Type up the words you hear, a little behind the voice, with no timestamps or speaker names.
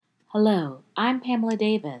Hello, I'm Pamela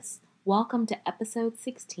Davis. Welcome to episode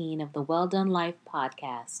 16 of the Well Done Life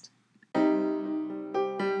podcast.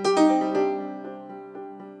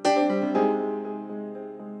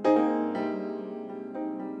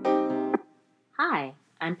 Hi,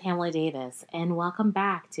 I'm Pamela Davis, and welcome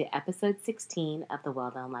back to episode 16 of the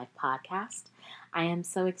Well Done Life podcast. I am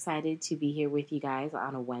so excited to be here with you guys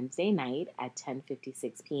on a Wednesday night at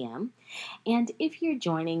 10:56 p.m. And if you're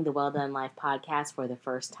joining the Well Done Life podcast for the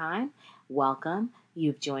first time, welcome.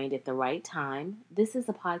 You've joined at the right time. This is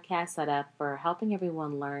a podcast set up for helping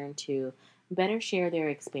everyone learn to better share their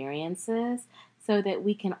experiences so that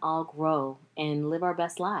we can all grow and live our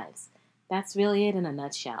best lives. That's really it in a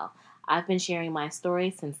nutshell. I've been sharing my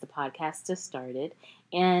story since the podcast just started,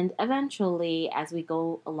 and eventually, as we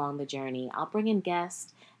go along the journey, I'll bring in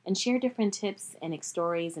guests and share different tips and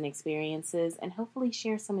stories and experiences, and hopefully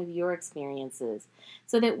share some of your experiences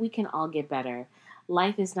so that we can all get better.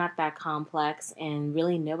 Life is not that complex, and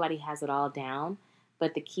really nobody has it all down,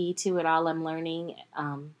 but the key to it all I'm learning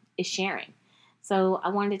is sharing. So I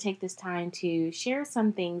wanted to take this time to share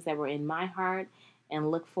some things that were in my heart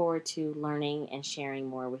and look forward to learning and sharing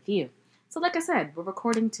more with you. So like I said, we're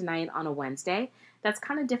recording tonight on a Wednesday. That's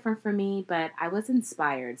kind of different for me, but I was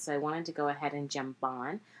inspired, so I wanted to go ahead and jump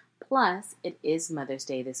on. Plus, it is Mother's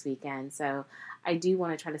Day this weekend, so I do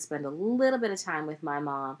want to try to spend a little bit of time with my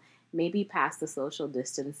mom. Maybe past the social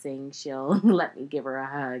distancing, she'll let me give her a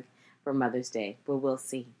hug for Mother's Day, but we'll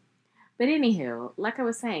see. But anywho, like I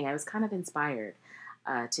was saying, I was kind of inspired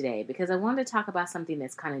today because I wanted to talk about something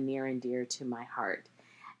that's kind of near and dear to my heart.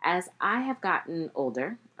 As I have gotten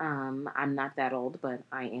older, I'm not that old, but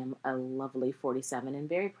I am a lovely 47 and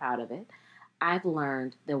very proud of it. I've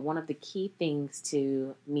learned that one of the key things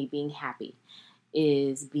to me being happy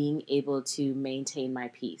is being able to maintain my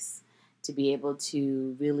peace, to be able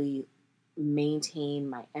to really maintain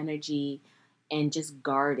my energy and just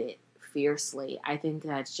guard it fiercely. I think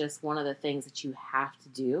that's just one of the things that you have to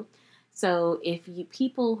do. So if you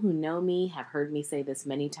people who know me have heard me say this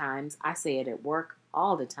many times, I say it at work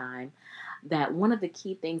all the time, that one of the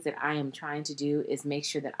key things that I am trying to do is make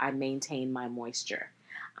sure that I maintain my moisture.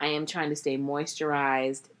 I am trying to stay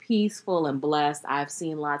moisturized, peaceful, and blessed. I've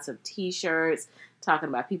seen lots of t-shirts talking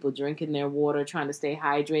about people drinking their water, trying to stay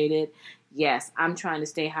hydrated. Yes, I'm trying to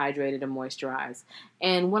stay hydrated and moisturized.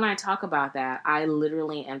 And when I talk about that, I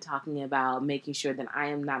literally am talking about making sure that I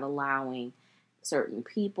am not allowing certain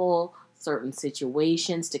people, certain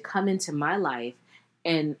situations to come into my life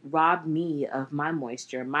and rob me of my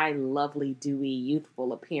moisture, my lovely, dewy,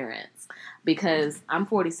 youthful appearance. Because I'm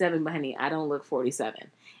 47, but honey, I don't look 47.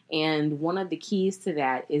 And one of the keys to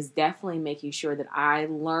that is definitely making sure that I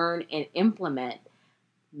learn and implement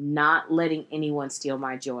not letting anyone steal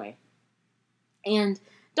my joy. And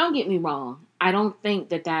don't get me wrong, I don't think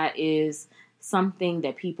that that is something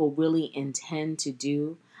that people really intend to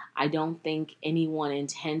do. I don't think anyone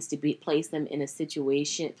intends to place themselves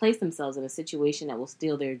in a situation that will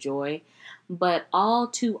steal their joy. But all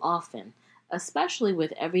too often, especially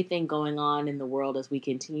with everything going on in the world as we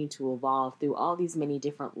continue to evolve through all these many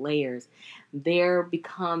different layers, there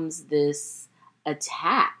becomes this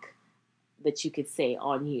attack that you could say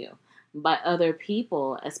on you by other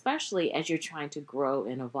people, especially as you're trying to grow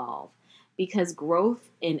and evolve. Because growth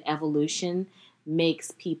and evolution makes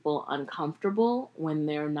people uncomfortable when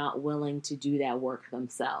they're not willing to do that work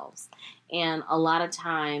themselves. And a lot of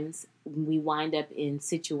times we wind up in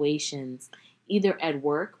situations, either at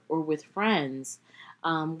work or with friends,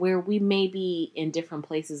 where we may be in different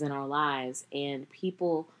places in our lives and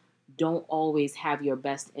people don't always have your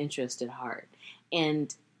best interest at heart.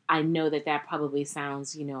 And I know that that probably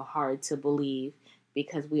sounds, hard to believe,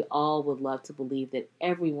 because we all would love to believe that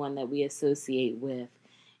everyone that we associate with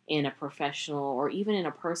in a professional or even in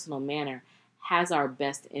a personal manner has our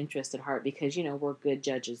best interest at heart, because, we're good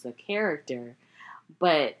judges of character.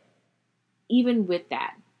 But even with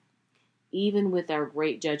that, even with our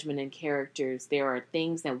great judgment and characters, there are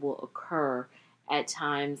things that will occur at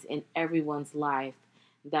times in everyone's life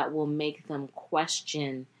that will make them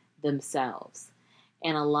question themselves.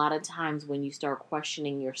 And a lot of times when you start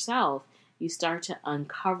questioning yourself, you start to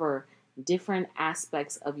uncover different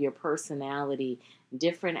aspects of your personality,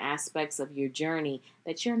 different aspects of your journey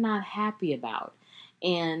that you're not happy about.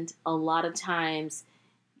 And a lot of times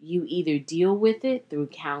you either deal with it through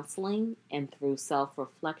counseling and through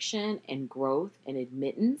self-reflection and growth and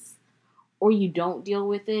admittance, or you don't deal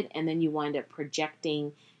with it and then you wind up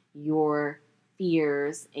projecting your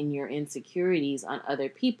fears and your insecurities on other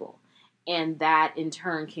people. And that in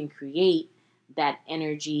turn can create that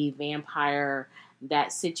energy vampire,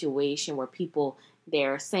 that situation where people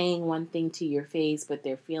they're saying one thing to your face, but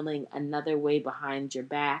they're feeling another way behind your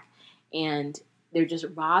back, and they're just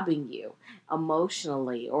robbing you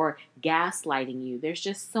emotionally or gaslighting you. There's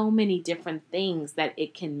just so many different things that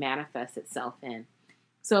it can manifest itself in.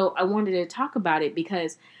 So I wanted to talk about it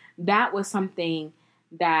because that was something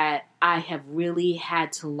that I have really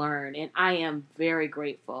had to learn. And I am very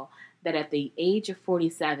grateful that at the age of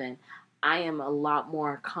 47, I am a lot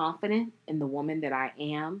more confident in the woman that I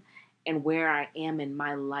am and where I am in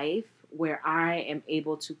my life, where I am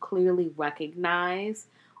able to clearly recognize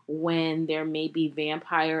when there may be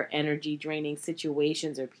vampire energy draining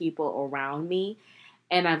situations or people around me,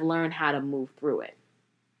 and I've learned how to move through it.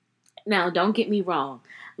 Now, don't get me wrong.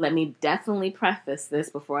 Let me definitely preface this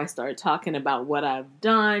before I start talking about what I've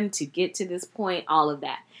done to get to this point, all of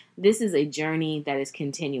that. This is a journey that is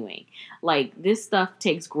continuing. Like, this stuff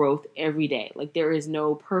takes growth every day. Like, there is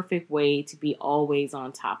no perfect way to be always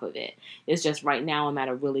on top of it. It's just right now I'm at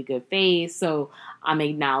a really good phase, so I'm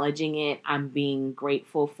acknowledging it. I'm being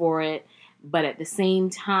grateful for it. But at the same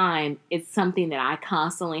time, it's something that I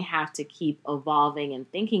constantly have to keep evolving and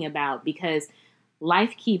thinking about because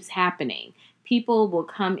life keeps happening. People will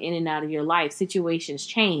come in and out of your life. Situations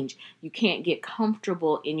change. You can't get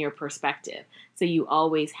comfortable in your perspective. So you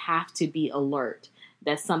always have to be alert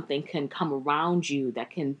that something can come around you that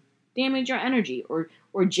can damage your energy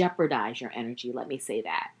or jeopardize your energy. Let me say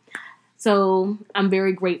that. So I'm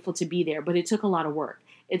very grateful to be there, but it took a lot of work.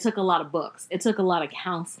 It took a lot of books. It took a lot of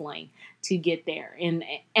counseling to get there. And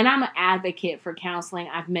I'm an advocate for counseling.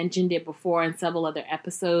 I've mentioned it before in several other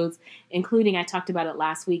episodes, including I talked about it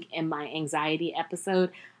last week in my anxiety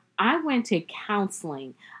episode. I went to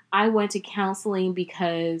counseling. I went to counseling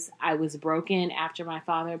because I was broken after my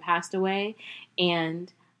father passed away.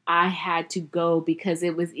 And I had to go because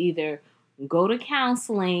it was either go to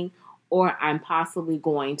counseling or I'm possibly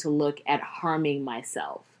going to look at harming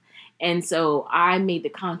myself. And so I made the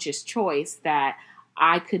conscious choice that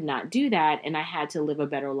I could not do that and I had to live a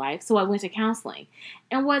better life. So I went to counseling.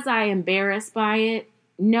 And was I embarrassed by it?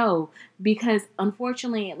 No, because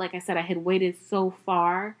unfortunately, like I said, I had waited so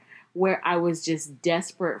far where I was just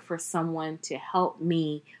desperate for someone to help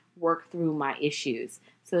me work through my issues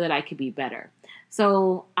so that I could be better.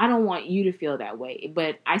 So I don't want you to feel that way,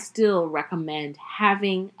 but I still recommend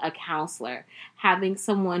having a counselor, having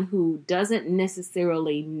someone who doesn't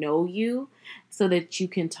necessarily know you so that you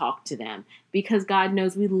can talk to them. Because God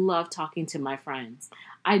knows we love talking to my friends.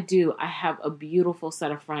 I do. I have a beautiful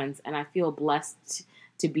set of friends and I feel blessed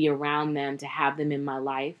to be around them, to have them in my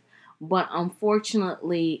life. But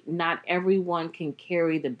unfortunately, not everyone can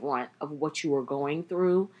carry the brunt of what you are going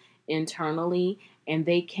through internally, and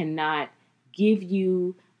they cannot give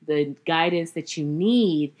you the guidance that you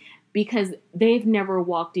need because they've never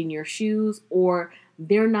walked in your shoes or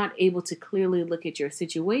they're not able to clearly look at your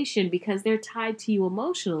situation because they're tied to you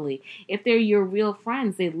emotionally. If they're your real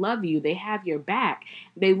friends, they love you, they have your back,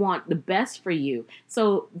 they want the best for you.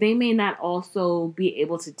 So they may not also be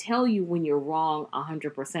able to tell you when you're wrong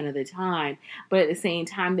 100% of the time, but at the same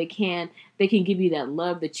time they can give you that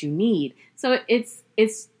love that you need. So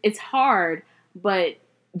it's hard, but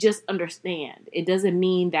just understand. It doesn't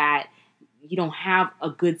mean that you don't have a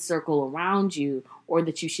good circle around you or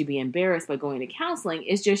that you should be embarrassed by going to counseling.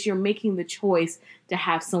 It's just you're making the choice to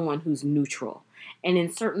have someone who's neutral. And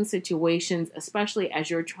in certain situations, especially as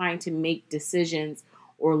you're trying to make decisions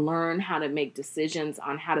or learn how to make decisions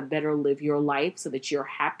on how to better live your life so that you're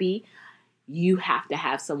happy, you have to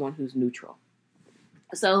have someone who's neutral.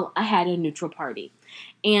 So I had a neutral party.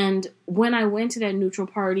 And when I went to that neutral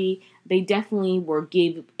party, they definitely were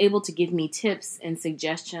able to give me tips and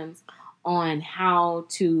suggestions on how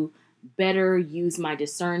to better use my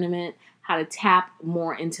discernment, how to tap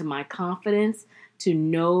more into my confidence, to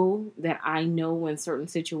know that I know when certain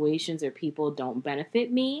situations or people don't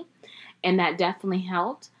benefit me. And that definitely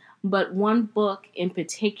helped. But one book in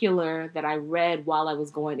particular that I read while I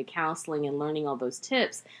was going to counseling and learning all those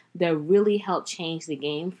tips that really helped change the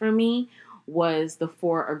game for me was The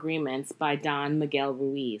 4 Agreements by Don Miguel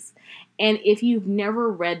Ruiz. And if you've never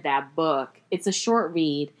read that book, it's a short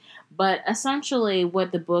read, but essentially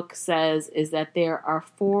what the book says is that there are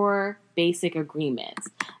 4 basic agreements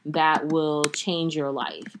that will change your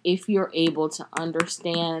life if you're able to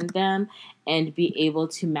understand them and be able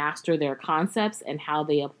to master their concepts and how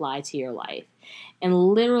they apply to your life. And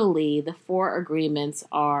literally the 4 agreements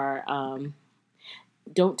are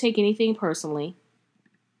don't take anything personally,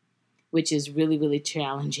 which is really, really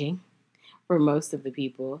challenging for most of the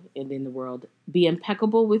people in the world. Be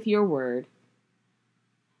impeccable with your word.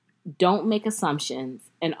 Don't make assumptions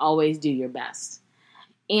and always do your best.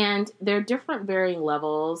 And there are different varying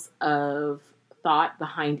levels of thought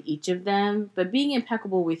behind each of them, but being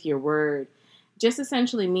impeccable with your word just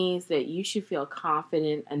essentially means that you should feel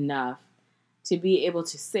confident enough to be able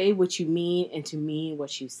to say what you mean and to mean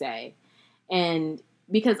what you say. And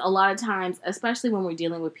because a lot of times, especially when we're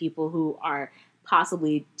dealing with people who are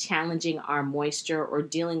possibly challenging our moisture or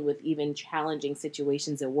dealing with even challenging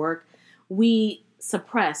situations at work, we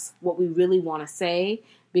suppress what we really want to say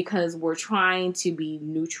because we're trying to be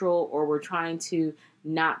neutral, or we're trying to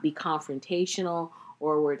not be confrontational,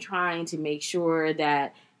 or we're trying to make sure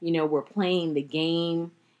that, we're playing the game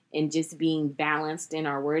and just being balanced in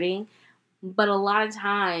our wording. But a lot of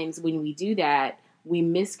times when we do that, we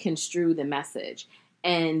misconstrue the message,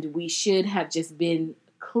 and we should have just been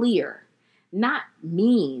clear, not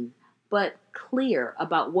mean, but clear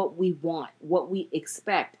about what we want, what we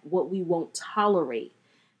expect, what we won't tolerate,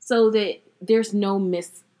 so that there's no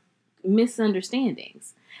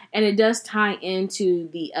misunderstandings. And it does tie into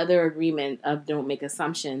the other agreement of don't make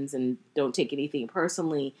assumptions and don't take anything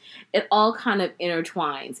personally. It all kind of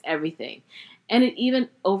intertwines everything. And it even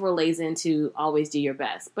overlays into always do your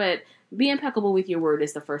best. But be impeccable with your word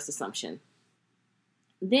is the first assumption.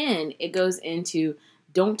 Then it goes into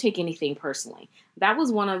don't take anything personally. That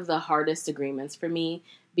was one of the hardest agreements for me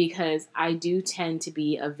because I do tend to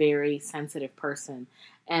be a very sensitive person.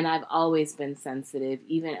 And I've always been sensitive,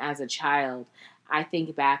 even as a child. I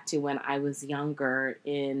think back to when I was younger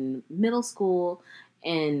in middle school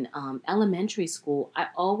and elementary school. I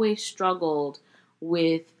always struggled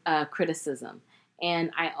with criticism.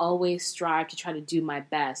 And I always strive to try to do my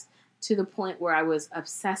best, to the point where I was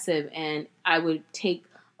obsessive and I would take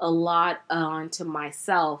a lot onto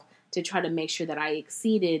myself to try to make sure that I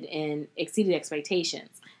exceeded expectations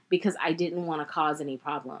because I didn't want to cause any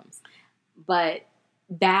problems. But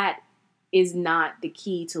that is not the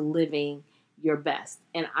key to living your best.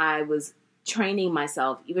 And I was training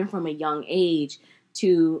myself, even from a young age,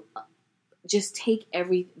 to just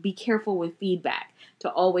be careful with feedback, to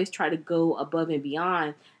always try to go above and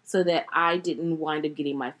beyond so that I didn't wind up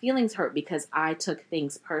getting my feelings hurt because I took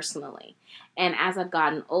things personally. And as I've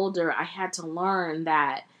gotten older, I had to learn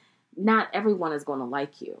that not everyone is going to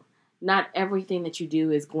like you. Not everything that you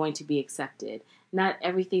do is going to be accepted. Not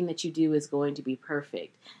everything that you do is going to be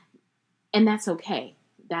perfect. And that's okay.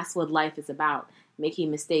 That's what life is about, making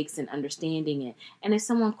mistakes and understanding it. And if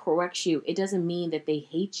someone corrects you, it doesn't mean that they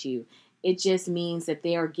hate you. It just means that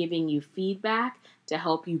they are giving you feedback to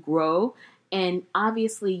help you grow. And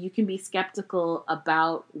obviously, you can be skeptical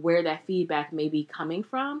about where that feedback may be coming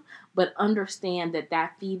from, but understand that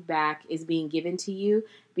that feedback is being given to you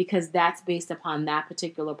because that's based upon that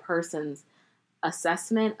particular person's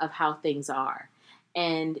assessment of how things are.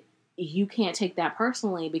 And you can't take that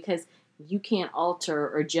personally because you can't alter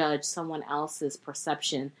or judge someone else's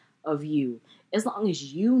perception of you. As long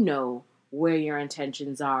as you know where your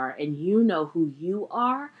intentions are and you know who you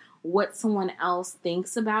are, what someone else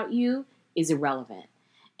thinks about you is irrelevant.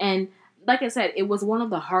 And like I said, it was one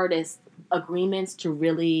of the hardest agreements to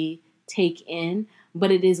really take in,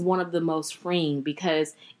 but it is one of the most freeing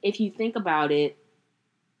because if you think about it,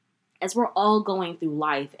 as we're all going through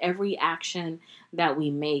life, every action that we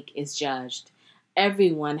make is judged.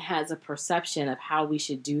 Everyone has a perception of how we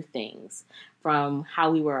should do things, from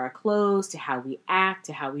how we wear our clothes, to how we act,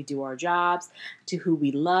 to how we do our jobs, to who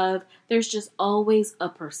we love. There's just always a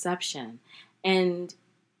perception. And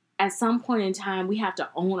at some point in time, we have to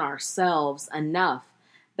own ourselves enough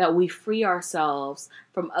that we free ourselves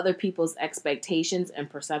from other people's expectations and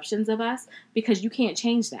perceptions of us, because you can't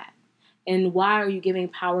change that. And why are you giving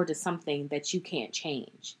power to something that you can't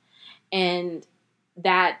change? And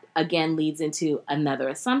that, again, leads into another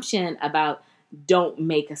assumption about don't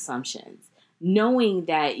make assumptions. Knowing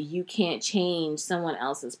that you can't change someone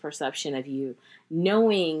else's perception of you,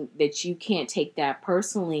 knowing that you can't take that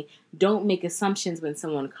personally, don't make assumptions when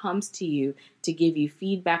someone comes to you to give you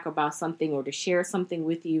feedback about something or to share something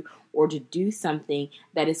with you or to do something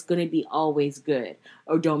that is going to be always good.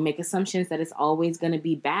 Or don't make assumptions that it's always going to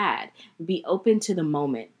be bad. Be open to the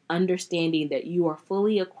moment, understanding that you are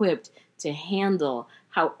fully equipped to handle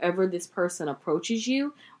however this person approaches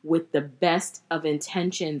you with the best of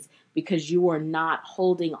intentions, because you are not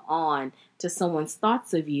holding on to someone's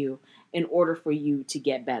thoughts of you in order for you to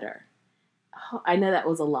get better. I know that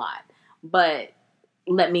was a lot, but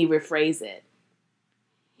let me rephrase it.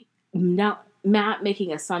 Not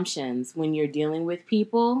making assumptions when you're dealing with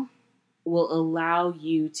people will allow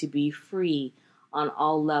you to be free on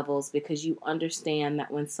all levels, because you understand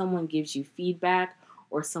that when someone gives you feedback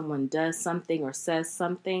or someone does something or says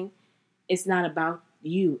something, it's not about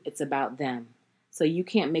you, it's about them. So you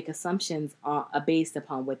can't make assumptions based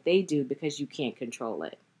upon what they do because you can't control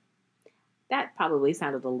it. that probably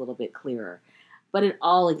sounded a little bit clearer. But it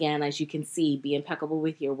all, again, as you can see, be impeccable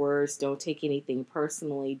with your words. Don't take anything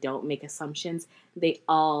personally. Don't make assumptions. They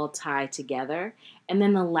all tie together. And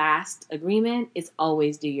then the last agreement is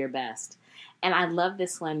always do your best. And I love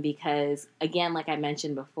this one because, again, like I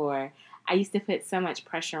mentioned before, I used to put so much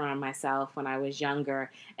pressure on myself when I was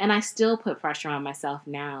younger. And I still put pressure on myself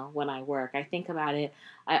now when I work. I think about it.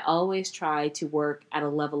 I always try to work at a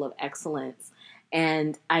level of excellence.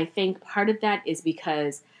 And I think part of that is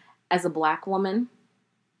because as a Black woman,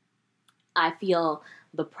 I feel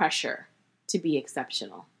the pressure to be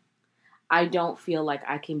exceptional. I don't feel like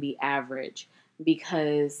I can be average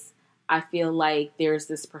because I feel like there's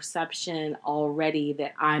this perception already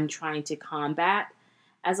that I'm trying to combat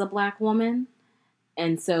as a Black woman.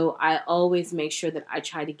 And so I always make sure that I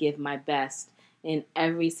try to give my best in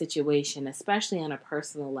every situation, especially on a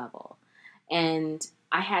personal level. And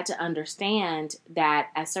I had to understand that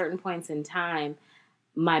at certain points in time,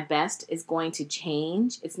 my best is going to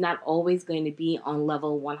change. It's not always going to be on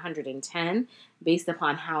level 110 based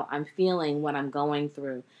upon how I'm feeling, what I'm going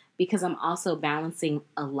through, because I'm also balancing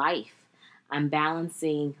a life. I'm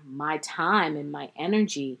balancing my time and my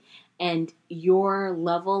energy, and your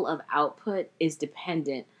level of output is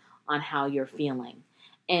dependent on how you're feeling.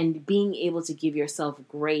 And being able to give yourself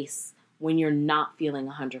grace when you're not feeling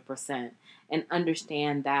 100%, and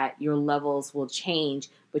understand that your levels will change,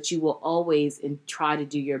 but you will always try to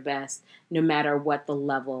do your best no matter what the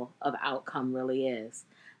level of outcome really is.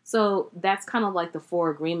 So that's kind of like the 4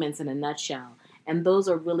 agreements in a nutshell. And those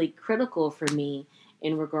are really critical for me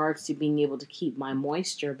in regards to being able to keep my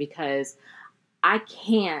moisture, because I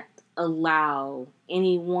can't allow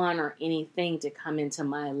anyone or anything to come into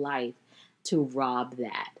my life to rob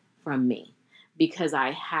that from me, because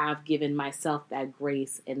I have given myself that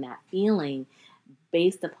grace and that feeling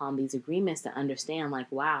based upon these agreements to understand,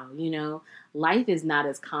 like, wow, life is not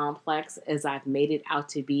as complex as I've made it out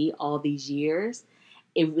to be all these years.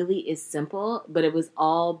 It really is simple, but it was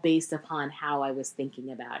all based upon how I was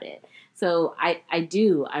thinking about it. So I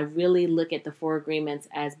really look at the 4 agreements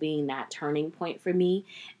as being that turning point for me.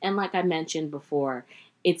 And like I mentioned before,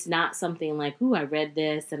 it's not something like, ooh, I read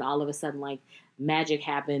this and all of a sudden like magic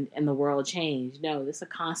happened and the world changed. No, this is a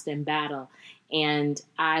constant battle. And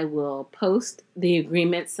I will post the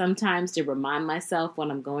agreements sometimes to remind myself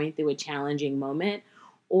when I'm going through a challenging moment.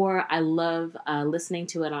 Or I love listening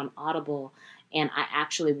to it on Audible, and I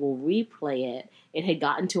actually will replay it. It had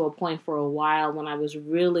gotten to a point for a while when I was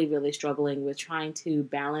really, really struggling with trying to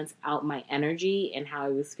balance out my energy and how I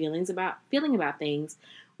was feeling about things,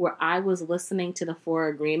 where I was listening to the 4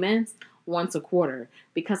 agreements once a quarter,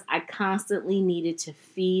 because I constantly needed to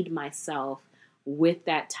feed myself with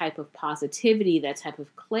that type of positivity, that type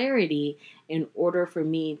of clarity, in order for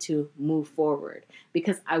me to move forward,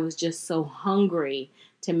 because I was just so hungry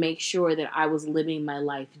to make sure that I was living my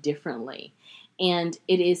life differently. And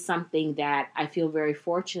it is something that I feel very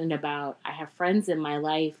fortunate about. I have friends in my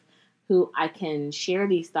life who I can share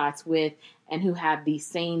these thoughts with and who have the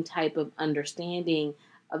same type of understanding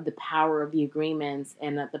of the power of the agreements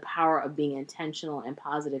and the power of being intentional and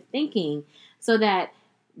positive thinking, so that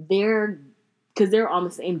because they're on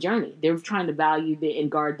the same journey. They're trying to value and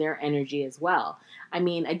guard their energy as well. I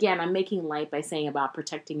mean, again, I'm making light by saying about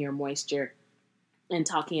protecting your moisture and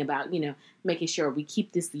talking about, making sure we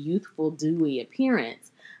keep this youthful, dewy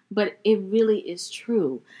appearance. But it really is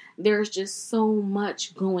true. There's just so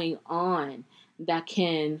much going on that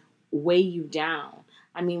can weigh you down.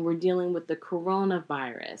 I mean, we're dealing with the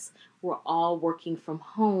coronavirus. We're all working from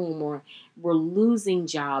home, or we're losing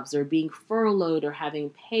jobs or being furloughed or having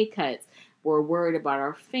pay cuts. We're worried about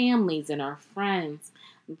our families and our friends.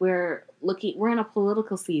 We're in a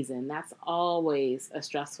political season. That's always a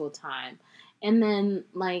stressful time. And then,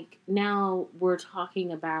 like, now we're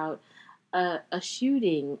talking about a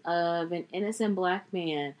shooting of an innocent Black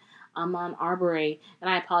man, Ahmaud Arbery, and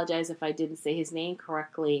I apologize if I didn't say his name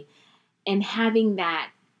correctly, and having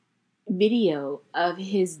that video of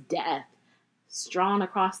his death strewn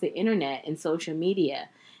across the internet and social media.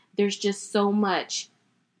 There's just so many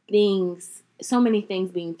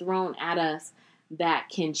things being thrown at us that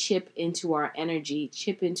can chip into our energy,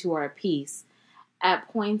 chip into our peace. At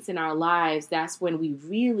points in our lives, that's when we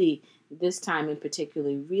really, this time in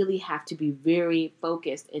particular, really have to be very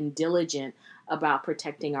focused and diligent about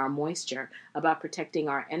protecting our moisture, about protecting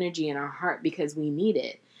our energy and our heart, because we need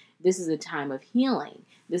it. This is a time of healing.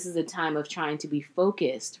 This is a time of trying to be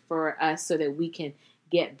focused for us so that we can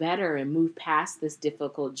get better and move past this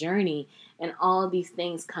difficult journey. And all of these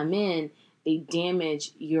things come in, they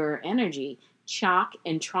damage your energy. Shock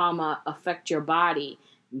and trauma affect your body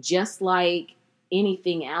just like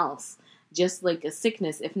anything else. just like a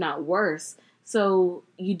sickness, if not worse. So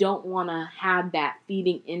you don't want to have that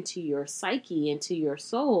feeding into your psyche, into your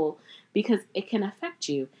soul, because it can affect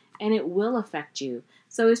you and it will affect you.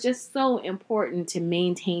 So it's just so important to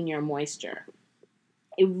maintain your moisture.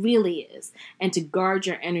 It really is. And to guard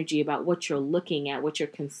your energy about what you're looking at, what you're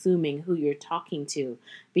consuming, who you're talking to,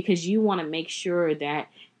 because you want to make sure that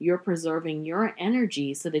you're preserving your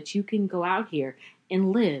energy so that you can go out here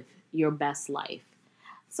and live your best life.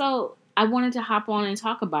 So I wanted to hop on and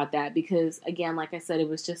talk about that because, again, like I said, it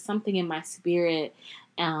was just something in my spirit.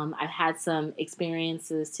 I've had some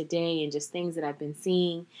experiences today and just things that I've been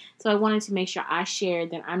seeing. So I wanted to make sure I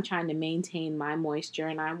shared that I'm trying to maintain my moisture,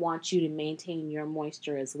 and I want you to maintain your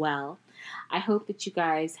moisture as well. I hope that you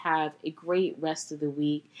guys have a great rest of the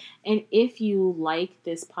week. And if you like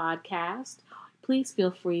this podcast, please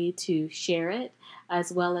feel free to share it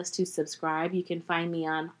as well as to subscribe. You can find me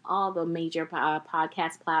on all the major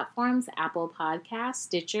podcast platforms, Apple Podcasts,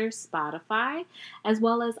 Stitcher, Spotify, as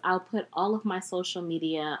well as I'll put all of my social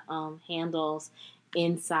media handles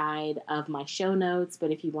inside of my show notes.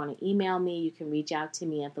 But if you want to email me, you can reach out to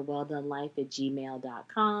me at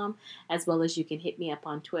thewelldonelife@gmail.com, as well as you can hit me up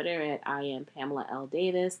on Twitter at I am Pamela L.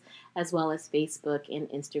 Davis, as well as Facebook and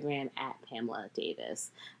Instagram at Pamela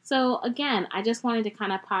Davis. So again, I just wanted to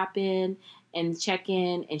kind of pop in and check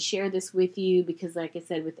in and share this with you because, like I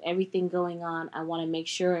said, with everything going on, I want to make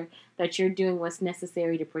sure that you're doing what's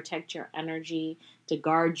necessary to protect your energy, to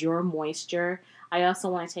guard your moisture. I also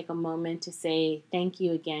want to take a moment to say thank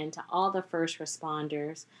you again to all the first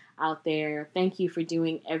responders out there. Thank you for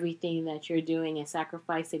doing everything that you're doing and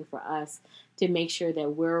sacrificing for us to make sure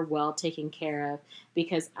that we're well taken care of,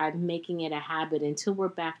 because I'm making it a habit until we're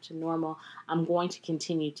back to normal. I'm going to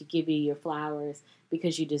continue to give you your flowers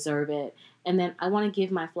because you deserve it. And then I want to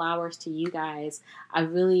give my flowers to you guys. I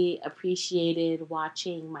really appreciated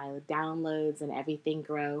watching my downloads and everything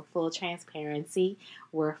grow. Full transparency,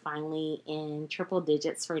 we're finally in triple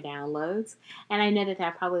digits for downloads. And I know that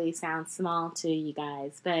that probably sounds small to you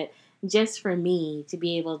guys, but just for me to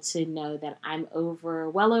be able to know that I'm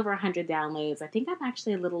well over 100 downloads, I think I'm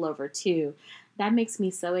actually a little over 2. That makes me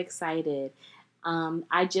so excited.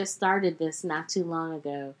 I just started this not too long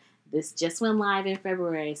ago. This just went live in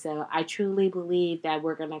February, so I truly believe that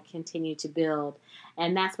we're going to continue to build.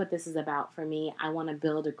 And that's what this is about for me. I want to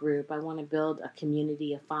build a group. I want to build a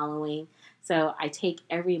community of following. So I take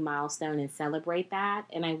every milestone and celebrate that.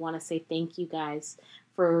 And I want to say thank you guys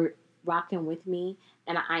for rocking with me.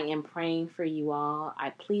 And I am praying for you all.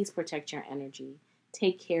 Please protect your energy.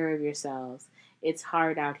 Take care of yourselves. It's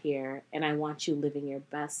hard out here, and I want you living your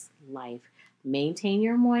best life. Maintain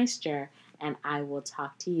your moisture, and I will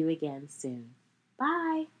talk to you again soon.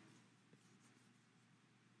 Bye.